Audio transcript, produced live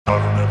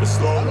never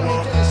slow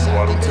up, no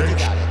I don't take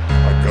shit.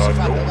 I got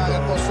no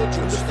love for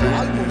the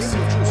fakeness.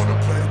 If you wanna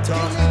play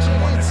tough,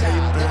 wanna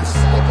hate this,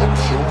 I'll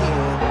show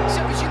up.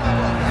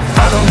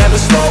 I don't ever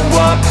slow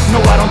up,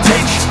 no I don't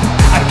take shit.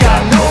 I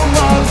got no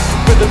love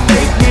for the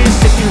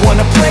fakeness. If you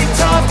wanna play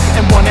tough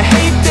and wanna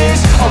hate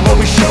this, I'll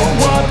always show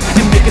up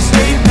and make a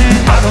statement.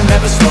 I don't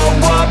ever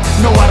slow up,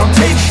 no I don't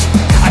take shit.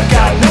 I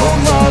got no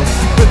love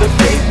for the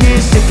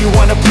fakeness. If you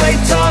wanna play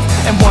tough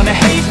and wanna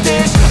hate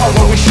this, I'll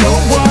always show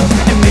up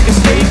and make a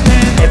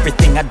statement.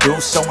 Everything I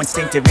do so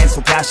instinctive and so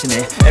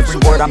passionate. Every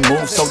word I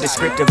move so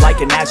descriptive like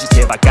an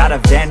adjective. I got a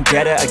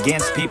vendetta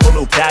against people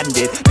who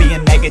patented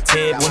being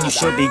negative when you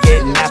should be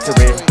getting after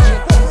it.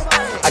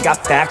 I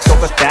got facts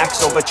over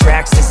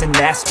tracks, this and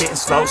that. Spitting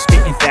slow,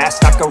 spitting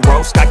fast. I could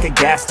roast, I could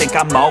gas. Think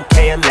I'm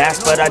okay at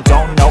last, but I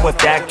don't know if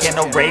that can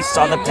erase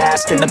all the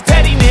past. And the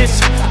pettiness,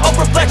 a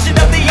reflection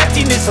of the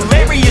emptiness.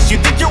 Hilarious, you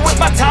think you're with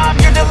my time,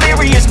 you're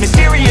delirious.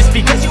 Mysterious,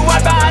 because you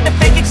hide behind a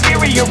fake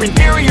exterior.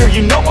 Inferior,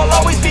 you know I'll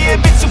always be a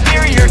bit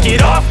superior.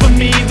 Get off of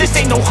me, this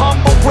ain't no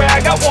humble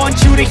brag. I want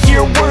you to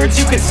hear words,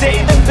 you can say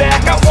them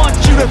back. I want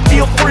you to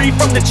feel free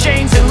from the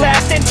chains that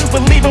last, and to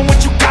believe in what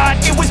you got,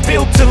 it was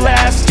built to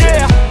last,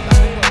 yeah.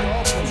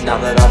 Now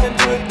that I've been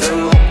put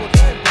through,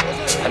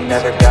 I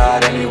never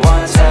got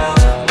anyone's help.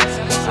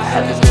 I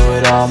had to do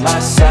it all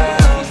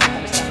myself.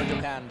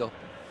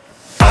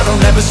 I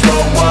don't ever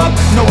slow up,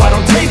 no I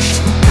don't take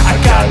shit. I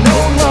got no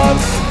love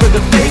for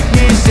the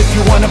fakeness. If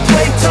you wanna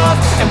play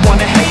tough and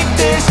wanna hate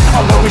this,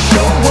 I'll always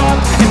show up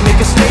and make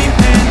a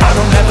statement. I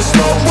don't ever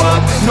slow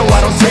up, no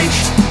I don't take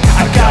shit.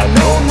 I got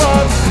no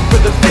love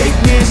for the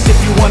fakeness. If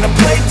you wanna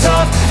play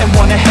tough and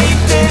wanna hate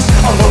this,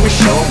 I'll always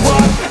show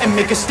up and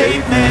make a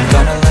statement.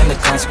 Gonna learn the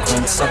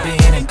consequence of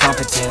being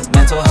incompetent.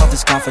 Mental health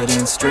is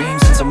confidence,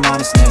 dreams and some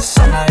honestness.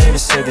 I'm not here to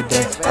save the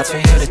day, that's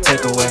for you to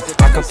take away.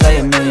 I could play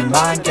a million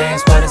mind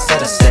games, but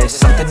instead I say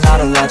something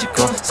not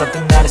illogical,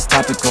 something that is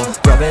topical.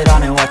 Rub it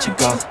on and watch it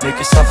go, make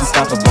yourself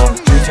unstoppable.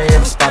 Dreams are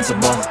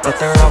irresponsible, but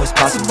they're always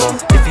possible.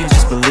 If you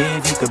just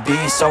believe, you could be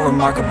so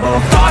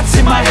remarkable. Thoughts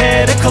in my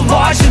head, a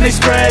collage and they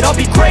spread. I'll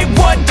be great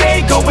one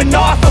day, going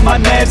off of my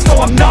meds. No,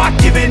 I'm not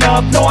giving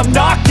up, no, I'm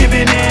not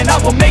giving in. I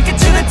will make it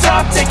to the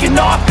top, taking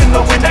off in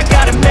the wind. I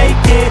gotta make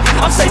it,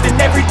 I'm saving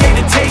every day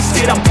to taste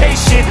it. I'm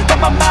patient, but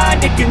my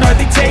mind, it can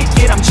hardly take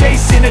it. I'm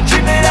chasing a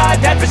dream that I've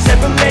had for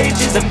several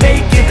ages. I'm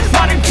making